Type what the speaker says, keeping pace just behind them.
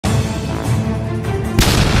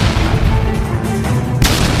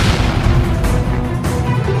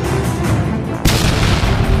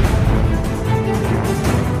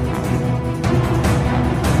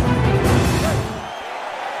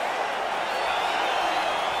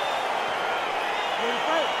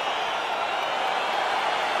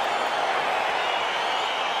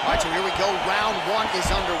So here we go, round one is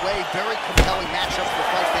underway. Very compelling matchup for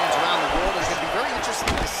fight fans around the world. It's gonna be very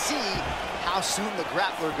interesting to see how soon the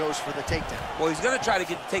grappler goes for the takedown. Well, he's gonna try to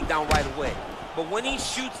get the takedown right away. But when he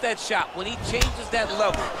shoots that shot, when he changes that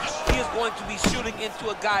level, he is going to be shooting into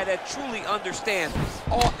a guy that truly understands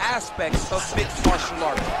all aspects of mixed martial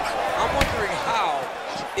arts. I'm wondering how,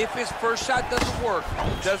 if his first shot doesn't work,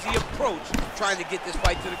 does he approach trying to get this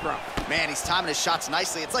fight to the ground? Man, he's timing his shots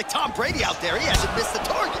nicely. It's like Tom Brady out there. He hasn't missed the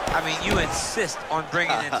target. I mean, you insist on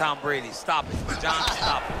bringing in Tom Brady. Stop it. John,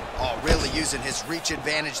 stop it. Oh, really using his reach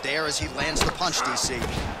advantage there as he lands the punch, DC.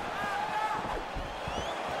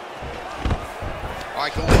 All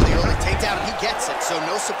right, going for the early takedown, and he gets it. So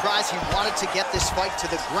no surprise, he wanted to get this fight to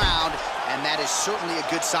the ground, and that is certainly a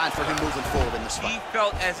good sign for him moving forward in this fight. He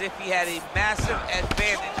felt as if he had a massive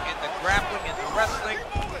advantage in the grappling and the wrestling.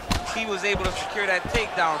 He was able to secure that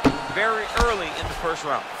takedown very early in the first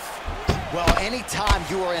round. Well, anytime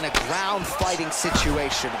you are in a ground fighting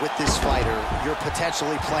situation with this fighter, you're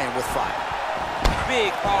potentially playing with fire. Big,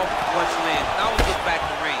 powerful punch land. Now we get back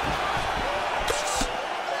to range.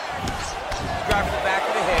 Drive the back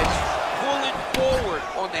of the head, pulling forward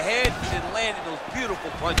on the head, and landing those beautiful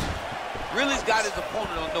punches. Really's got his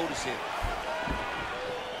opponent on notice here.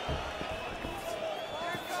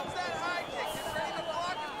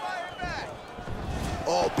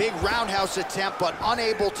 Oh, big roundhouse attempt, but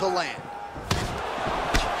unable to land.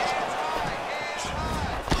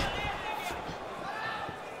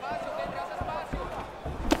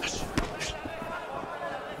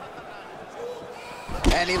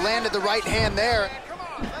 And he landed the right hand there.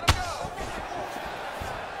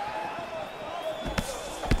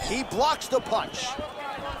 He blocks the punch.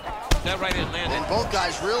 That right hand landed. And both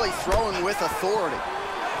guys really throwing with authority.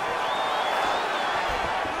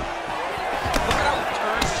 Look at how he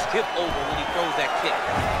turns his hip over when he throws that kick.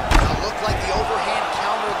 Now looked like the overhand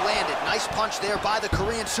counter landed. Nice punch there by the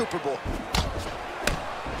Korean Super Bowl.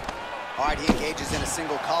 All right, he engages in a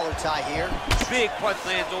single collar tie here. Big punch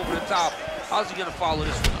lands over the top. How's he gonna follow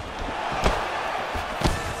this one up?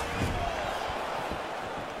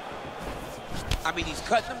 I mean, he's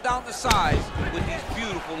cutting them down to size with these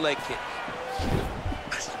beautiful leg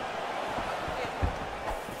kicks.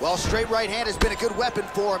 Well, straight right hand has been a good weapon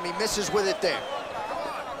for him. He misses with it there.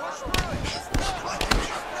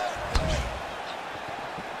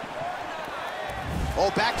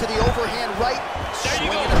 Oh, back to the overhand right. There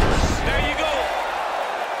you go. There you go.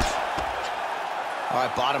 All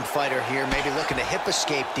right, bottom fighter here, maybe looking to hip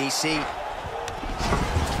escape, DC.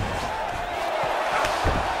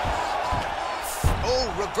 Oh,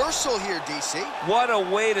 reversal here, DC. What a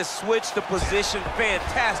way to switch the position.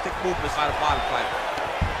 Fantastic movements by the bottom fighter.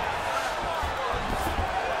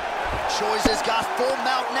 Choi's has got full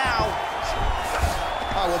mount now.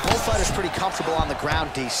 All right, well, both fighters pretty comfortable on the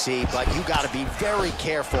ground, DC, but you got to be very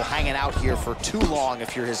careful hanging out here for too long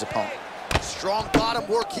if you're his opponent. Strong bottom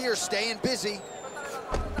work here, staying busy.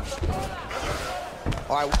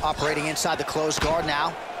 All right, operating inside the closed guard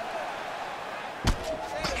now.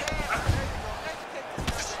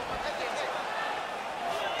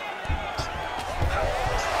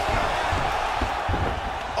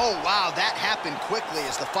 Oh, wow, that happened quickly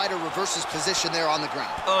as the fighter reverses position there on the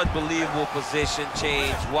ground. Unbelievable position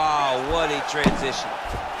change. Wow, what a transition.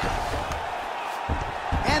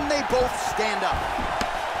 And they both stand up.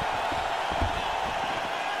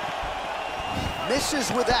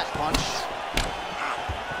 Misses with that punch.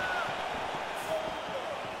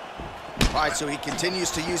 All right, so he continues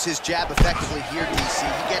to use his jab effectively here, DC.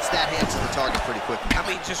 He gets that hand to the target pretty quickly. I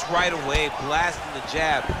mean, just right away, blasting the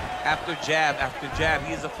jab after jab after jab.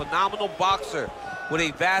 He is a phenomenal boxer with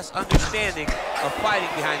a vast understanding of fighting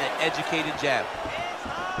behind an educated jab.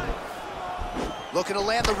 Looking to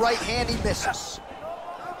land the right hand, he misses.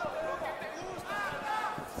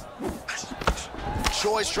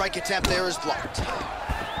 Choi's strike attempt there is blocked.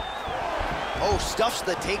 Oh, stuffs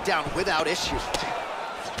the takedown without issue.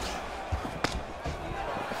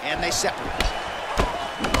 And they separate.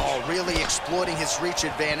 Oh, really exploiting his reach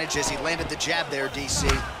advantage as he landed the jab there, DC.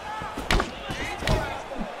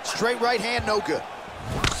 Straight right hand, no good.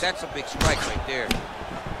 That's a big strike right there.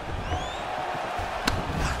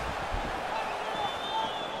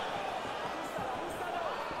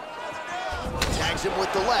 Tags him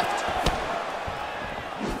with the left.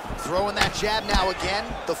 Throwing that jab now again.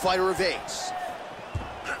 The fighter evades.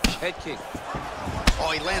 Head kick.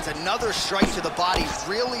 Oh, he lands another strike to the body,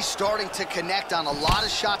 really starting to connect on a lot of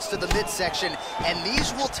shots to the midsection, and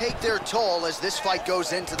these will take their toll as this fight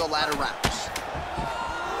goes into the latter rounds.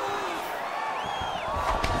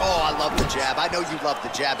 Oh, I love the jab. I know you love the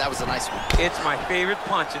jab. That was a nice one. It's my favorite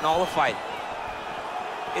punch in all of fighting.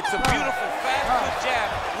 It's a beautiful, fast, good jab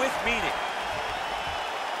with meaning. All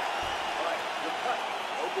right, you're cut.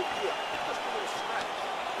 No big deal. Just a little scratch.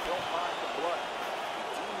 You don't mind the blood.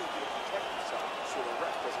 You do need to protect yourself so the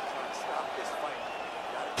ref doesn't try to stop this fight.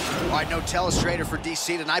 All right, no telestrator for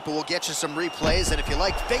DC tonight, but we'll get you some replays. And if you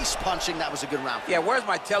like face punching, that was a good round. Yeah, where's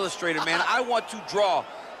my telestrator, man? I want to draw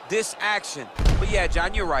this action. But yeah,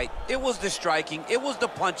 John, you're right. It was the striking, it was the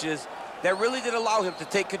punches that really did allow him to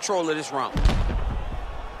take control of this round.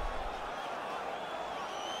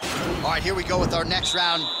 All right, here we go with our next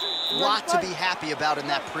round. Lot to be happy about in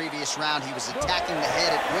that previous round. He was attacking the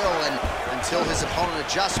head at will, and until his opponent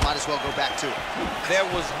adjusts, might as well go back to it. There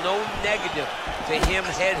was no negative to him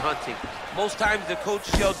headhunting. Most times the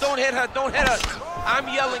coach yells, don't headhunt, don't headhunt. I'm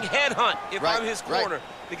yelling headhunt if I'm his corner,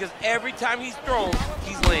 because every time he's thrown,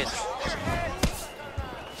 he's landing.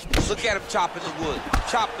 Look at him chopping the wood.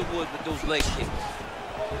 Chop the wood with those leg kicks.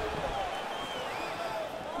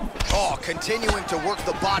 Oh, continuing to work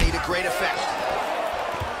the body to great effect.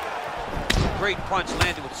 Great punch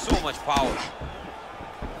landed with so much power.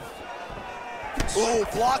 Ooh,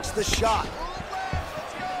 blocks the shot.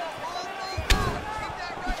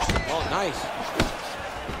 Oh, nice.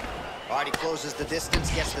 All right, he closes the distance,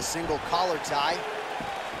 gets the single collar tie.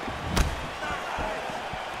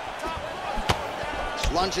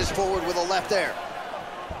 Lunges forward with a left there.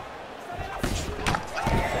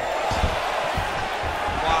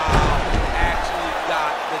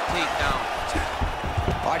 Takedown.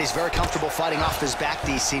 All right, he's very comfortable fighting off his back,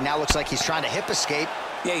 DC. Now looks like he's trying to hip escape.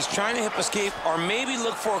 Yeah, he's trying to hip escape or maybe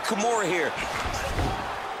look for a Kimura here.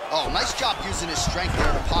 Oh, nice job using his strength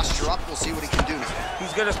there to posture up. We'll see what he can do.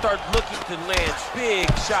 He's going to start looking to land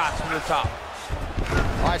big shots from the top.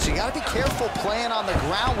 All right, so you got to be careful playing on the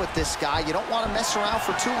ground with this guy. You don't want to mess around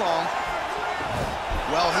for too long.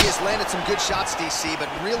 Well, he has landed some good shots, DC, but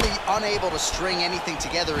really unable to string anything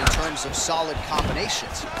together in terms of solid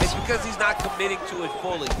combinations. It's because he's not committing to it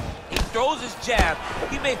fully. He throws his jab.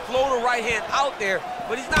 He may float a right hand out there,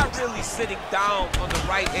 but he's not really sitting down on the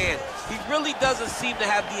right hand. He really doesn't seem to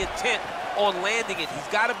have the intent on landing it. He's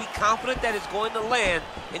got to be confident that it's going to land,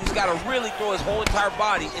 and he's got to really throw his whole entire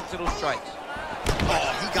body into those strikes.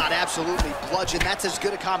 Oh, he got absolutely bludgeoned. That's as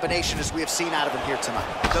good a combination as we have seen out of him here tonight.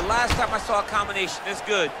 The last time I saw a combination this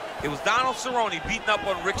good, it was Donald Cerrone beating up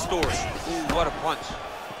on Rick Story. Ooh, what a punch.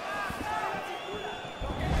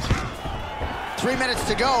 3 minutes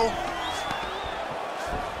to go.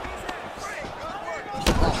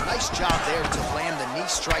 Oh, nice job there to land the knee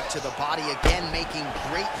strike to the body, again making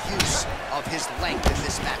great use of his length in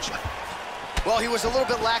this matchup. Well, he was a little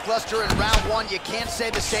bit lackluster in round one. You can't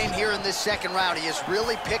say the same here in this second round. He has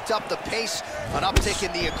really picked up the pace, an uptick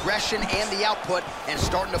in the aggression and the output, and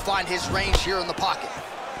starting to find his range here in the pocket.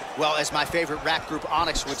 Well, as my favorite rap group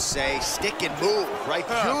Onyx would say, stick and move, right?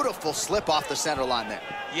 Beautiful slip off the center line there.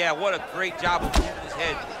 Yeah, what a great job of moving his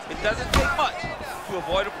head. It doesn't take much to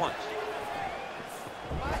avoid a punch.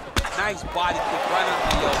 Nice body kick right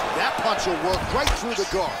under the elbow. That punch will work right through the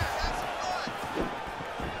guard.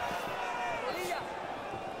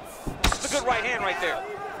 Good right hand right there.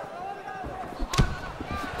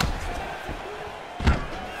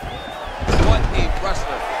 What a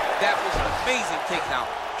wrestler. That was an amazing takedown.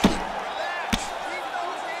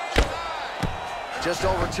 Just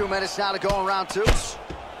over 2 minutes now to go in round two.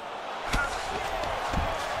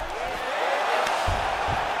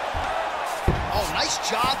 Oh, nice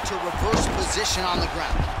job to reverse position on the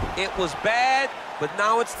ground. It was bad, but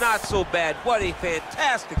now it's not so bad. What a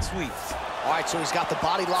fantastic sweep. All right, so he's got the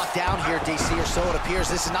body locked down here, DC, or so it appears.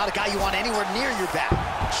 This is not a guy you want anywhere near your back.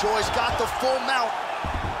 Choi's got the full mount.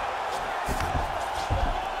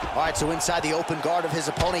 All right, so inside the open guard of his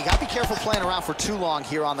opponent. You got to be careful playing around for too long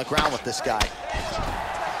here on the ground with this guy.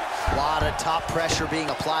 A lot of top pressure being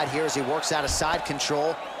applied here as he works out of side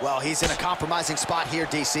control. Well, he's in a compromising spot here,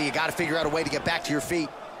 DC. You got to figure out a way to get back to your feet.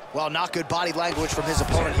 Well, not good body language from his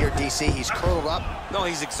opponent here, DC. He's curled up. No,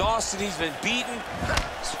 he's exhausted. He's been beaten.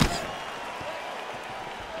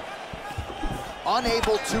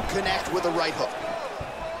 Unable to connect with a right hook.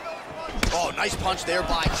 Oh, nice punch there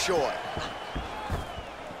by Choi.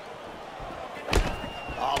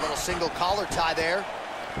 Oh, a little single collar tie there.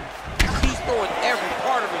 He's throwing every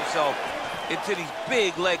part of himself into these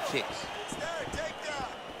big leg kicks.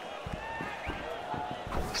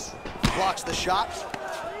 Blocks the shot.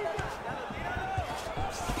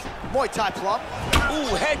 Muay Thai plump.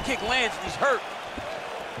 Ooh, head kick lands and he's hurt.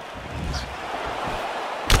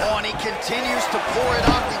 Oh, and he continues to pour it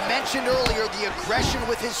on. We mentioned earlier the aggression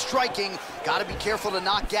with his striking. Got to be careful to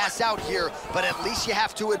not gas out here, but at least you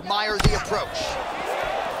have to admire the approach.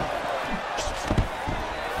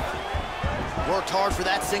 Worked hard for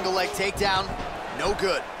that single leg takedown. No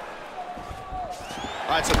good.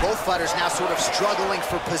 All right, so both fighters now sort of struggling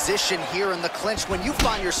for position here in the clinch. When you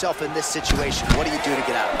find yourself in this situation, what do you do to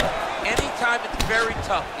get out of it? Anytime it's very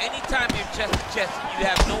tough, anytime you're chest to chest and you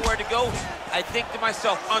have nowhere to go, I think to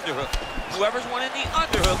myself, underhook. Whoever's winning the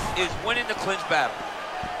underhook is winning the clinch battle.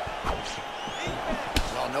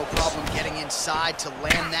 Well, no problem getting inside to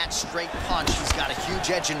land that straight punch. He's got a huge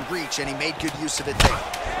edge and reach, and he made good use of it there.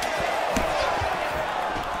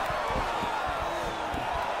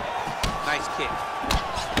 Nice kick.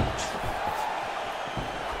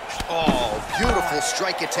 Oh, beautiful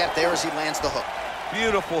strike attempt there as he lands the hook.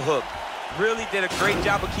 Beautiful hook. Really did a great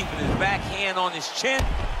job of keeping his back hand on his chin,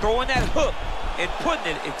 throwing that hook, and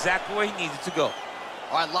putting it exactly where he needed to go.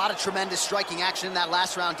 All right, a lot of tremendous striking action in that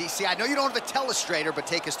last round, DC. I know you don't have a telestrator, but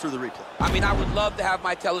take us through the replay. I mean, I would love to have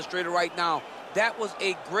my telestrator right now. That was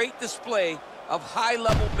a great display of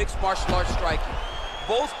high-level mixed martial arts striking.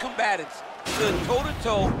 Both combatants stood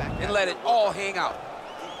toe-to-toe and let it all hang out.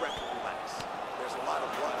 Deep breath and relax. There's a lot of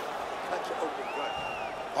blood. Cut your open gut.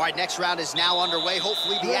 All right, next round is now underway.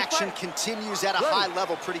 Hopefully the action continues at a high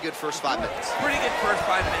level. Pretty good first 5 minutes. Pretty good first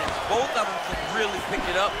 5 minutes. Both of them can really pick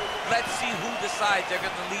it up. Let's see who decides they're going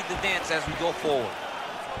to lead the dance as we go forward.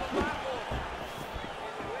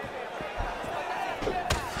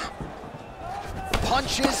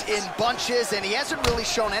 Punches in bunches, and he hasn't really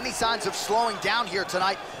shown any signs of slowing down here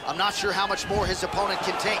tonight. I'm not sure how much more his opponent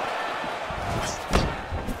can take.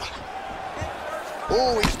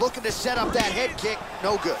 Oh, he's looking to set up that head kick.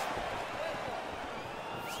 No good.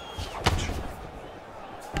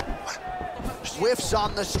 Whiffs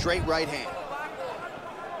on the straight right hand.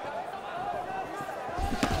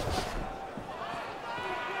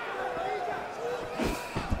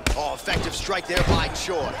 Oh, effective strike there by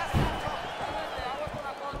Choi.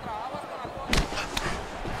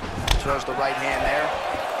 Throws the right hand there.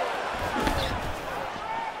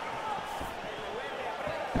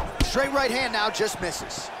 Straight right hand now, just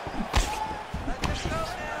misses.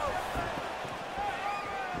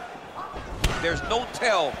 There's no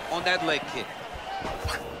tell on that leg kick.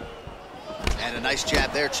 And a nice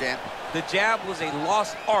jab there, champ. The jab was a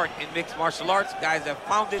lost art in mixed martial arts. Guys have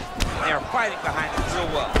found it, and they're fighting behind it real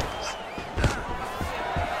well.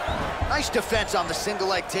 Nice defense on the single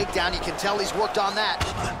leg takedown. You can tell he's worked on that.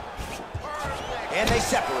 And they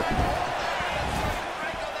separate.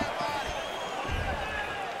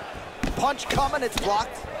 Punch coming, it's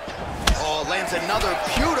blocked. Oh, lands another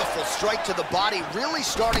beautiful strike to the body, really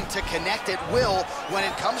starting to connect at will when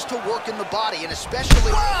it comes to working the body, and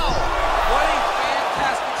especially... Wow! What a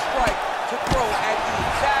fantastic strike to throw at the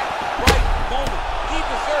exact right moment. He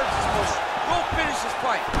deserves this moment. Go finish his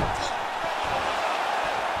fight.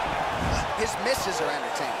 His misses are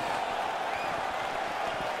entertaining.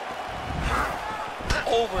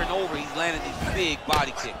 Over and over, he's landing these big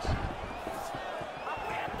body kicks.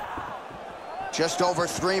 Just over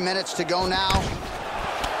 3 minutes to go now.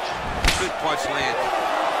 Good punch land.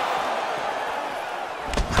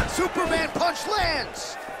 Superman punch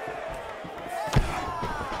lands.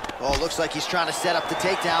 Oh, looks like he's trying to set up the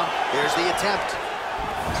takedown. There's the attempt.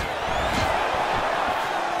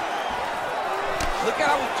 Look at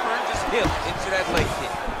how he turns his hip into that leg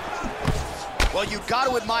kick. Well, you've got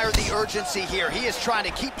to admire the urgency here. He is trying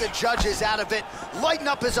to keep the judges out of it, lighten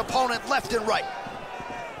up his opponent left and right.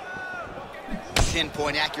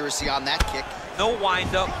 Pinpoint accuracy on that kick. No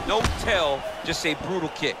wind up, no tell, just a brutal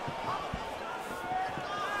kick.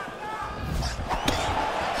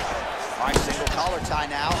 All right, single collar tie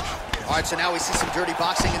now. All right, so now we see some dirty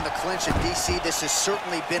boxing in the clinch. And DC, this has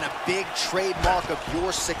certainly been a big trademark of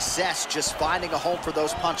your success, just finding a home for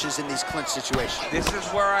those punches in these clinch situations. This is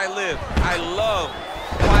where I live. I love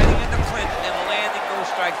fighting in the clinch and landing those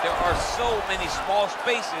strikes. There are so many small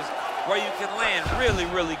spaces where you can land really,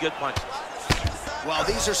 really good punches. Well,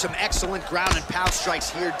 these are some excellent ground and pound strikes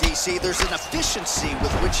here, DC. There's an efficiency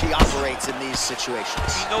with which he operates in these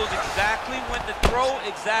situations. He knows exactly when to throw,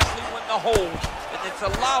 exactly when to hold, and it's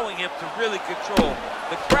allowing him to really control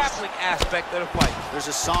the grappling aspect of the fight. There's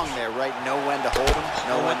a song there, right? Know when to hold him,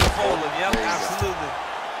 know when to fold him. Yep, absolutely.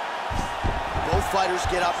 Both fighters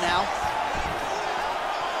get up now.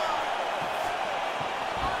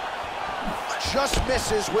 Just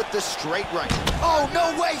misses with the straight right. Oh,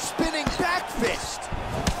 no way, spinning back fist.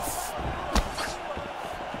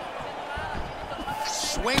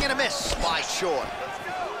 Swing and a miss by Choi.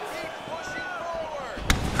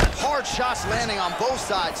 Hard shots landing on both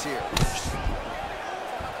sides here.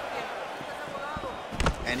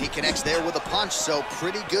 And he connects there with a punch, so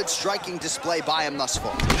pretty good striking display by him thus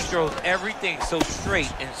far. He throws everything so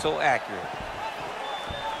straight and so accurate.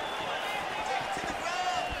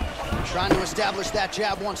 Trying to establish that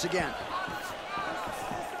jab once again.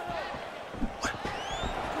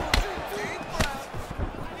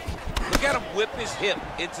 Look at him whip his hip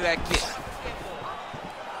into that kick.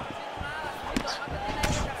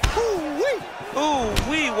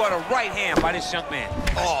 Ooh-wee, what a right hand by this young man.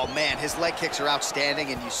 Oh, man, his leg kicks are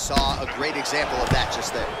outstanding, and you saw a great example of that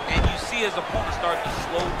just there. And you see his opponent start to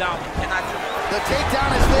slow down. You cannot... The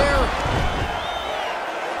takedown is there.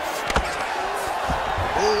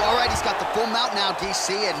 Ooh, all right, he's got the full mount now,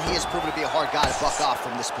 DC, and he has proven to be a hard guy to buck off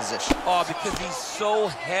from this position. Oh, because he's so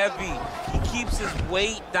heavy. He keeps his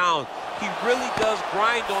weight down. He really does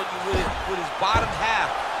grind on you with his bottom half.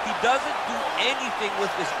 He doesn't do anything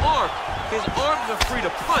with his arms. His arms are free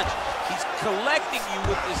to punch. He's collecting you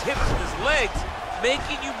with his hips and his legs,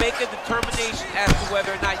 making you make a determination as to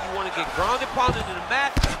whether or not you want to get grounded, pounded in the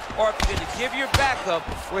mat, or if you're going to give your back up,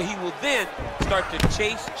 where he will then start to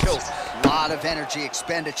chase choke. A lot of energy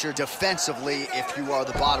expenditure defensively if you are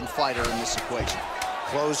the bottom fighter in this equation.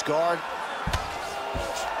 Close guard.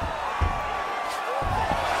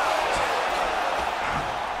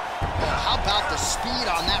 How about the speed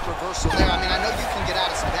on that reversal there? I mean, I know you can get out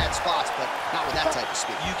of some bad spots, but not with that type of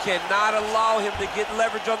speed. You cannot allow him to get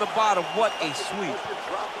leverage on the bottom. What a sweep. You're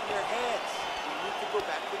dropping your hands. You need to go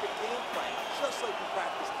back to the game plan, just like you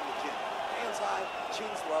practiced in the gym. Hands high,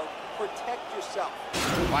 chins low, protect yourself.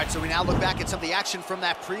 All right, so we now look back at some of the action from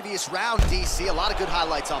that previous round, DC. A lot of good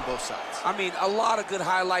highlights on both sides. I mean, a lot of good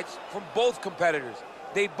highlights from both competitors.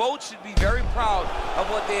 They both should be very proud of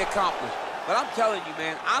what they accomplished. But I'm telling you,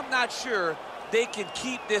 man, I'm not sure they can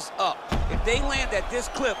keep this up. If they land at this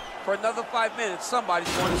clip for another 5 minutes, somebody's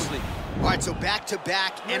going to sleep. All right, so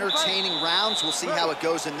back-to-back entertaining rounds. We'll see how it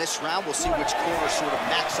goes in this round. We'll see which corner sort of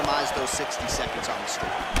maximize those 60 seconds on the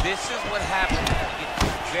street. This is what happens when you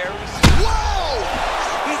get very serious. Whoa!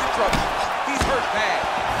 He's in trouble. He's hurt bad.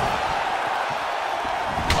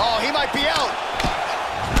 Oh, he might be out.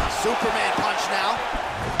 Superman punch now.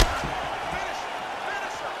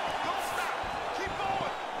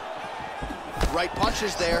 Right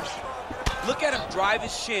punches there. Look at him drive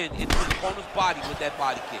his shin into his opponent's body with that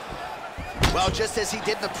body kick. Well, just as he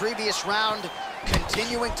did in the previous round,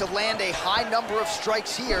 continuing to land a high number of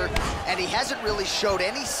strikes here, and he hasn't really showed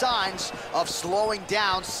any signs of slowing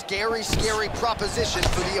down. Scary, scary proposition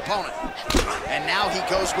for the opponent. And now he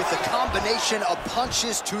goes with a combination of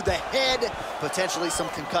punches to the head, potentially some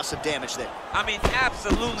concussive damage there. I mean,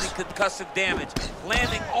 absolutely concussive damage.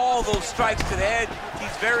 Landing all those strikes to the head.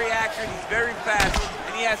 He's very accurate, he's very fast,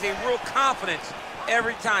 and he has a real confidence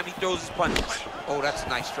every time he throws his punches. Oh, that's a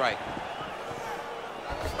nice strike.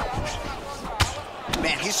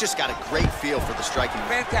 Man, he's just got a great feel for the striking.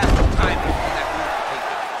 Fantastic timing on that move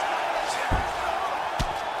to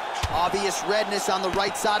take it. Obvious redness on the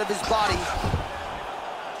right side of his body.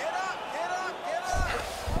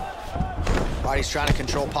 All right, he's trying to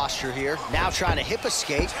control posture here. Now trying to hip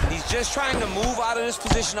escape. He's just trying to move out of this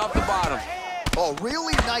position off the bottom. Oh,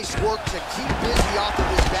 really nice work to keep busy off of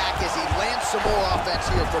his back as he lands some more offense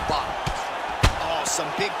here for Bob. Oh, some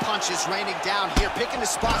big punches raining down here, picking his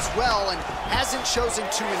spots well, and hasn't chosen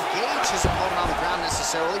to engage his opponent on the ground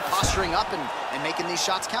necessarily, posturing up and making these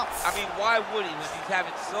shots count. I mean, why would he when he's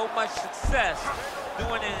having so much success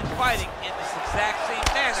doing it and fighting in this exact same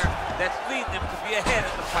manner that's leading him to be ahead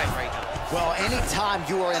of the fight right now? Well, anytime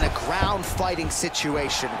you are in a ground fighting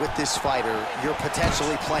situation with this fighter, you're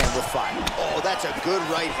potentially playing with fire. Oh, that's a good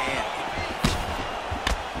right hand.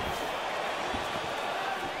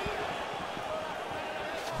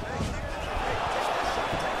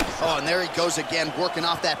 Oh, and there he goes again, working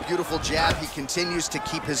off that beautiful jab. He continues to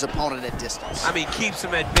keep his opponent at distance. I mean, keeps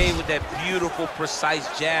him at bay with that beautiful, precise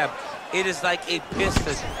jab. It is like a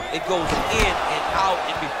piston. It goes in and out,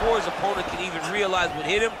 and before his opponent can even realize what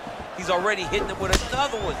hit him, he's already hitting him with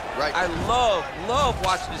another one. Right. I love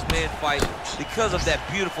watching this man fight because of that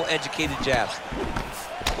beautiful, educated jab.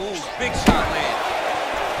 Ooh, big shot land.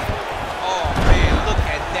 Oh, man, look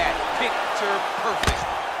at that. Picture perfect.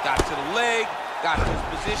 Got to the leg, got to his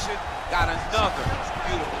position, got another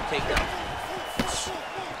beautiful takedown.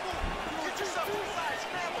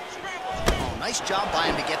 Oh, nice job by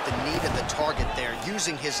him to get the knee to the target there,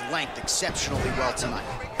 using his length exceptionally well tonight.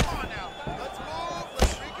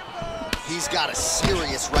 He's got a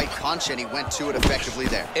serious right punch, and he went to it effectively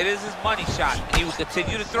there. It is his money shot, and he will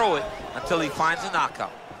continue to throw it until he finds a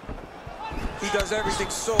knockout. He does everything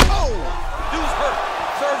so... Oh! Dude's hurt.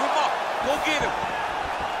 Serve him up. Go get him.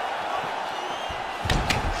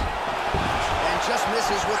 And just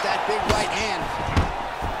misses with that big right hand.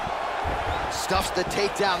 Stuffs the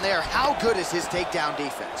takedown there. How good is his takedown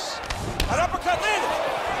defense? An uppercut landed.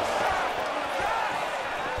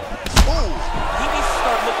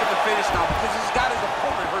 finish now because he's got his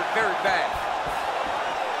opponent hurt very bad.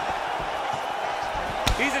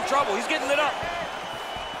 He's in trouble. He's getting lit up.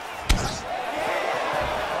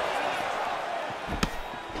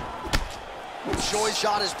 Choi's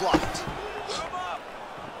shot is blocked.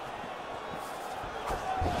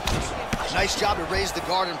 Nice job to raise the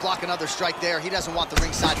guard and block another strike there. He doesn't want the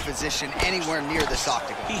ringside position anywhere near this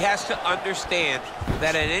octagon. He has to understand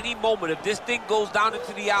that at any moment, if this thing goes down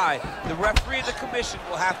into the eye, the referee and the commission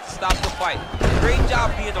will have to stop the fight. Great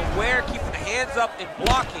job being aware, keeping the hands up and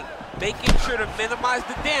blocking, making sure to minimize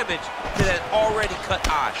the damage to that already cut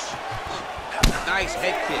eye. Nice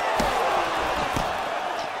head kick.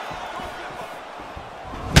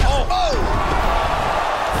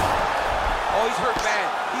 Oh, he's hurt bad.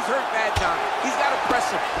 He's hurt bad, John. He's got to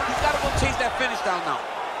press him. He's got to go chase that finish down now.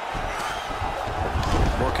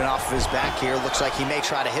 Working off of his back here. Looks like he may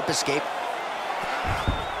try to hip escape.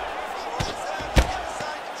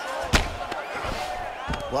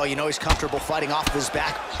 Well, you know he's comfortable fighting off of his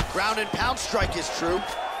back. Ground and pound strike is true.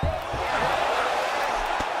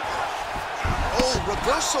 Oh,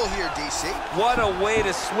 reversal here, DC. What a way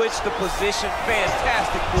to switch the position.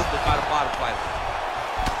 Fantastic movement by the bottom fighter.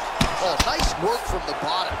 Oh, nice work from the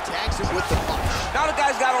bottom. Tags it with the punch. Now the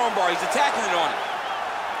guy's got armbar. He's attacking it on him.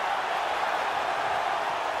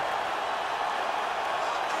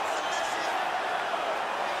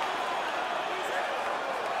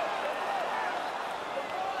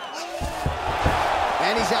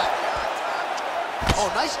 And he's out. Oh,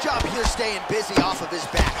 nice job here staying busy off of his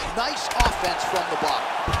back. Nice offense from the bottom.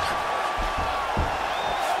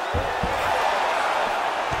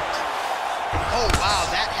 Oh, wow,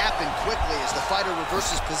 that happened quickly as the fighter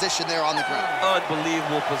reverses position there on the ground.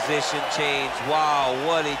 Unbelievable position change. Wow,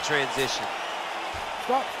 what a transition.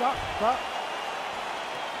 Stop.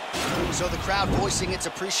 So the crowd voicing its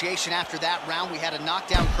appreciation after that round. We had a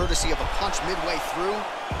knockdown courtesy of a punch midway through.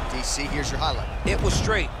 DC, here's your highlight. It was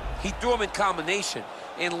straight. He threw him in combination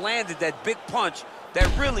and landed that big punch that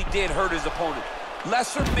really did hurt his opponent.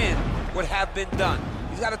 Lesser men would have been done.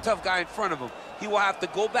 He's got a tough guy in front of him. He will have to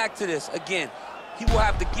go back to this again. He will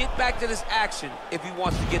have to get back to this action if he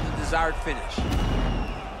wants to get the desired finish. Next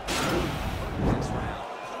round,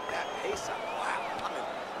 keep that pace up. Wow, I'm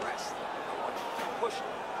impressed. I want you to keep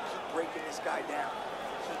pushing, keep breaking this guy down,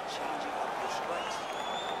 keep changing up your strikes.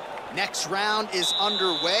 Next round is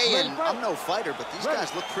underway, and I'm no fighter, but these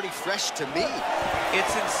guys look pretty fresh to me.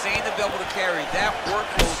 It's insane to be able to carry that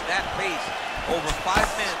workload, that pace over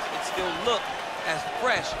 5 minutes and still look as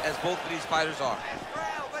fresh as both of these fighters are.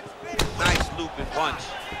 Nice looping punch.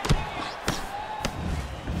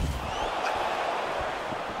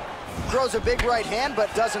 Throws a big right hand,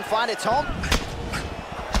 but doesn't find its home.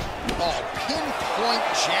 Oh, pinpoint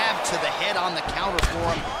jab to the head on the counter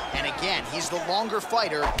for him. And again, he's the longer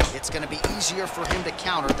fighter. It's going to be easier for him to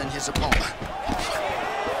counter than his opponent.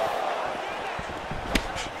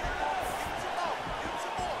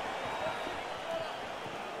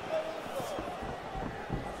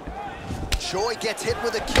 Choi gets hit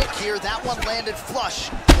with a kick here. That one landed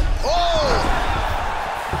flush. Oh!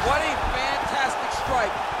 What a fantastic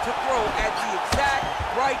strike to throw at the exact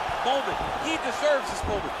right moment. He deserves this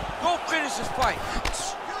moment. Go finish this fight.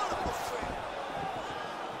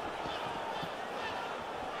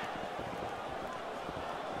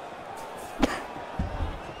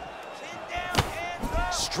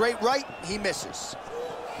 Straight right, he misses.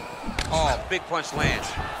 Oh, big punch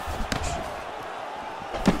lands.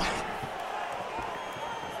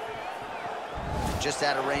 Just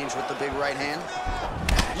out of range with the big right hand.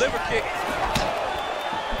 Liver kick.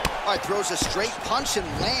 All right, throws a straight punch and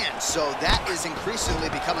lands, so that is increasingly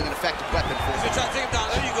becoming an effective weapon for him. So try to take him down.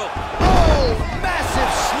 There you go. Oh,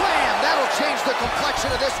 massive slam. That'll change the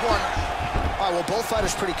complexion of this one. All right, well, both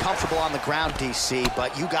fighters pretty comfortable on the ground, DC,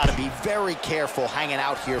 but you got to be very careful hanging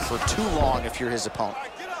out here for too long if you're his opponent.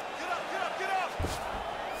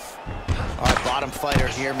 All right, bottom fighter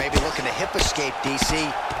here, maybe looking to hip escape,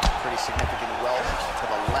 DC. Pretty significant welt to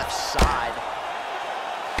the left side.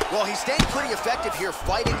 Well, he's staying pretty effective here,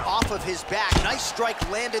 fighting off of his back. Nice strike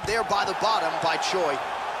landed there by the bottom by Choi.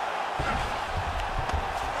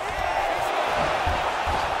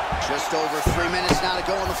 Just over 3 minutes now to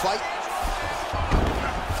go in the fight.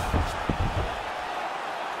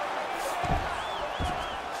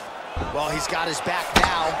 Well, he's got his back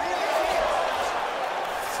now.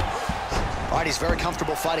 All right, he's very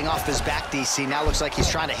comfortable fighting off his back, DC. Now looks like he's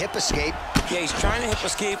trying to hip escape. Yeah, he's trying to hip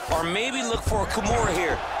escape or maybe look for a Kimura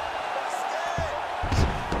here.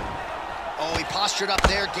 Oh, he postured up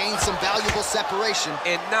there, gained some valuable separation.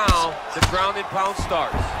 And now the ground and pound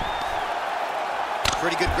starts.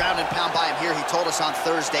 Pretty good ground and pound by him here. He told us on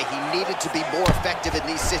Thursday he needed to be more effective in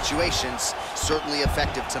these situations. Certainly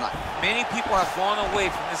effective tonight. Many people have gone away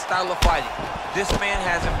from this style of fighting. This man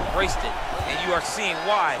has embraced it, and you are seeing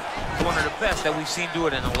why he's one of the best that we've seen do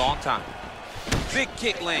it in a long time. Big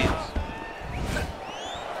kick lands.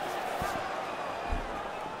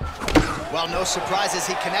 Well, no surprises.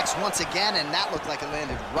 He connects once again, and that looked like it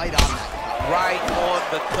landed right on that cut. Right on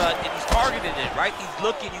the cut, and he's targeting it, right? He's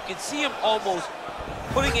looking. You can see him almost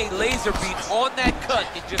putting a laser beam on that cut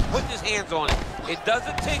and just putting his hands on it. It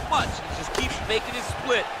doesn't take much. He just keeps making it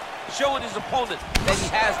split, showing his opponent that he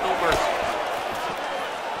has no mercy.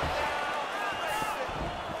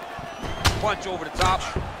 Punch over the top.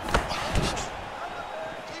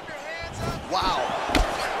 Keep your hands up. Wow.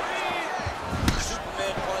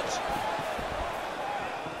 Superman punch.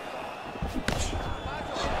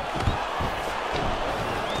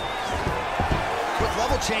 Quick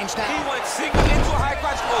level change now. He went single into a high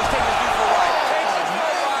crotch. Oh, he's taking his feet for a ride. Takes his feet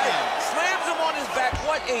for a ride. Slams him on his back.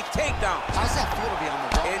 What a takedown. How's that feel to be on the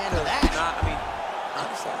wrong end of that? I mean,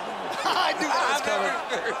 honestly, I knew that was coming.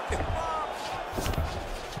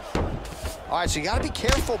 All right, so you got to be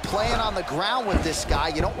careful playing on the ground with this guy.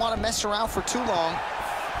 You don't want to mess around for too long.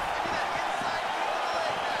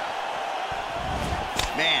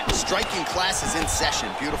 Man, striking class is in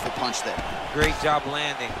session. Beautiful punch there. Great job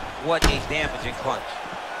landing. What a damaging punch.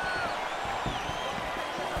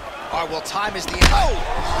 All right, well, time is the end. Oh!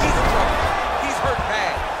 He's in trouble. He's hurt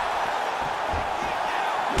bad.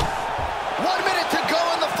 1 minute to go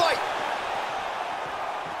in the fight.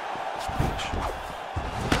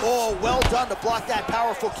 Oh, well done to block that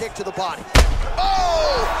powerful kick to the body.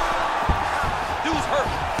 Oh! Dude's hurt.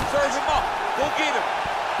 Serve him up. Go get him.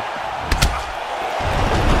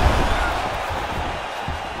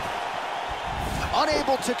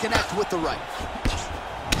 Unable to connect with the right.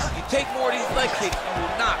 You take more of these leg kicks, you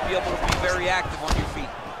will not be able to be very active on your feet.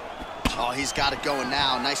 Oh, he's got it going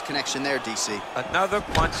now. Nice connection there, DC. Another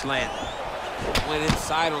punch landed. Went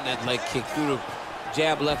inside on that leg kick, through the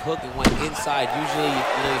jab left hook and went inside. Usually,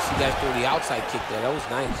 you see guys throw the outside kick there. That was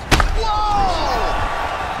nice. Whoa!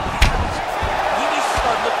 He needs to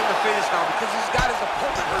start looking to finish now because he's got his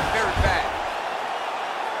opponent hurt very bad.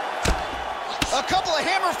 A couple of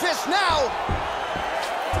hammer fists now.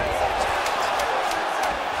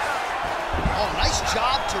 Oh, nice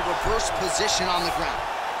job to reverse position on the ground.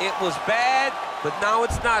 It was bad, but now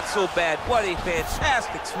it's not so bad. What a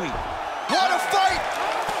fantastic sweep. What a fight!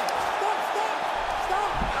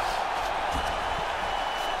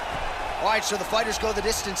 All right, so the fighters go the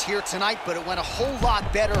distance here tonight, but it went a whole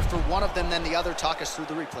lot better for one of them than the other. Talk us through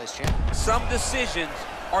the replays, champ. Some decisions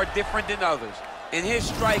are different than others, and his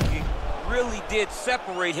striking really did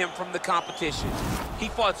separate him from the competition. He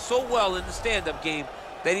fought so well in the stand-up game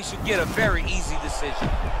that he should get a very easy decision.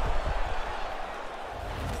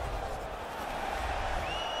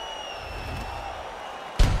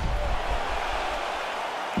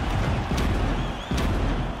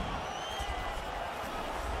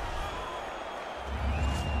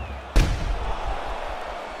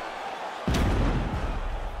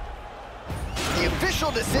 The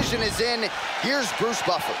official decision is in. Here's Bruce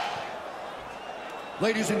Buffer.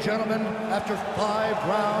 Ladies and gentlemen, after 5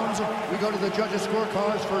 rounds, we go to the judges'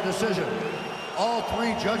 scorecards for a decision. All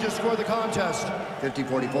 3 judges score the contest,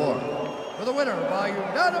 50-44. For the winner by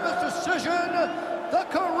unanimous decision, the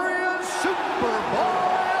Korean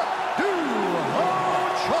Superboy, Doohochoi.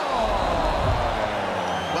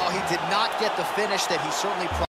 Well, he did not get the finish that he certainly